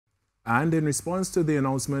And in response to the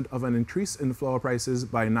announcement of an increase in flour prices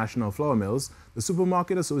by national flour mills, the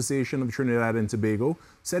Supermarket Association of Trinidad and Tobago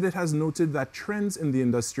said it has noted that trends in the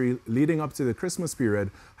industry leading up to the Christmas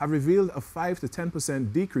period have revealed a 5 to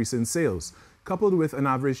 10% decrease in sales, coupled with an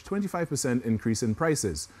average 25% increase in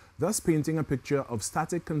prices, thus painting a picture of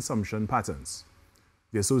static consumption patterns.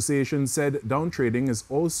 The association said downtrading is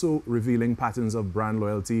also revealing patterns of brand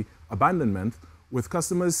loyalty abandonment, with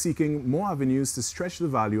customers seeking more avenues to stretch the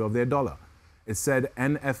value of their dollar. It said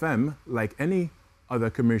NFM, like any other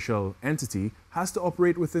commercial entity, has to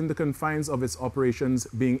operate within the confines of its operations,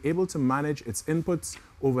 being able to manage its inputs,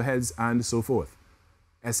 overheads, and so forth.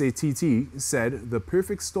 SATT said the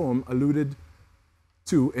perfect storm alluded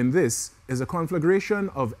to in this is a conflagration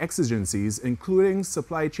of exigencies, including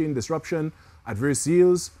supply chain disruption, adverse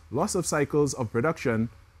yields, loss of cycles of production,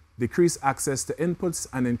 decreased access to inputs,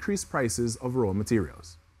 and increased prices of raw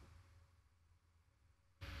materials.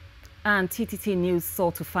 And TTT News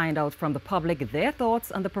sought to find out from the public their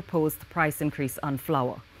thoughts on the proposed price increase on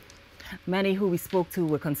flour. Many who we spoke to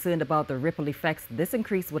were concerned about the ripple effects this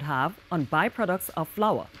increase would have on byproducts of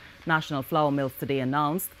flour. National Flour Mills today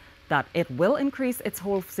announced that it will increase its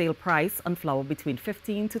wholesale price on flour between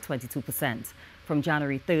 15 to 22%. From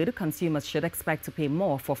January 3rd, consumers should expect to pay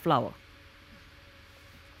more for flour.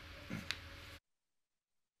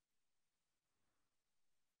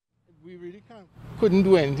 We really couldn't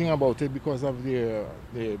do anything about it because of the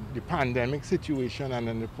pandemic situation and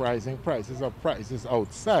then the rising prices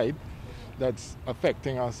outside that's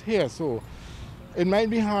affecting us here. So it might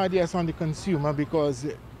be hard, yes, on the consumer because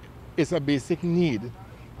it's a basic need.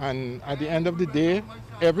 And at the end of the day,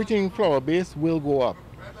 everything flour-based will go up.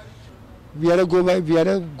 We had to go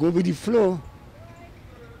with the flow.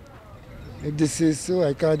 If this is so,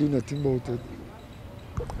 I can't do nothing about it.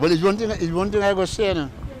 Well, it's one thing I was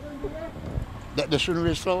saying. That they shouldn't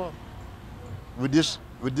raise flour with this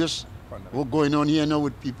what's going on here now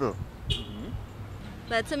with people.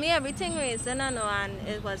 But to me, everything raising and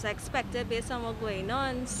it was expected based on what's going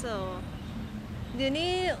on. So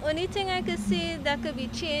the only thing I could see that could be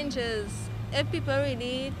changed is if people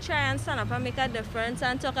really try and stand up and make a difference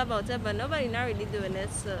and talk about it, but nobody not really doing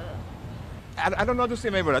it. So I don't know what to say,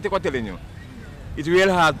 my brother. I think I'm telling you. It's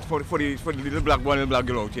real hard for the little black boy and black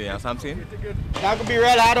girl out here, you know what I'm saying? That could be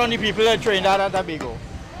real hard on the people in Trinidad and Tobago.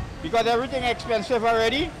 Because everything expensive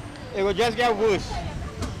already, it will just get worse.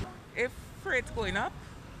 If freight's going up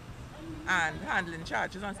and handling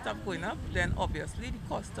charges and stuff going up, then obviously the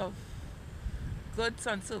cost of goods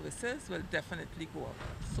and services will definitely go up.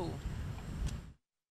 So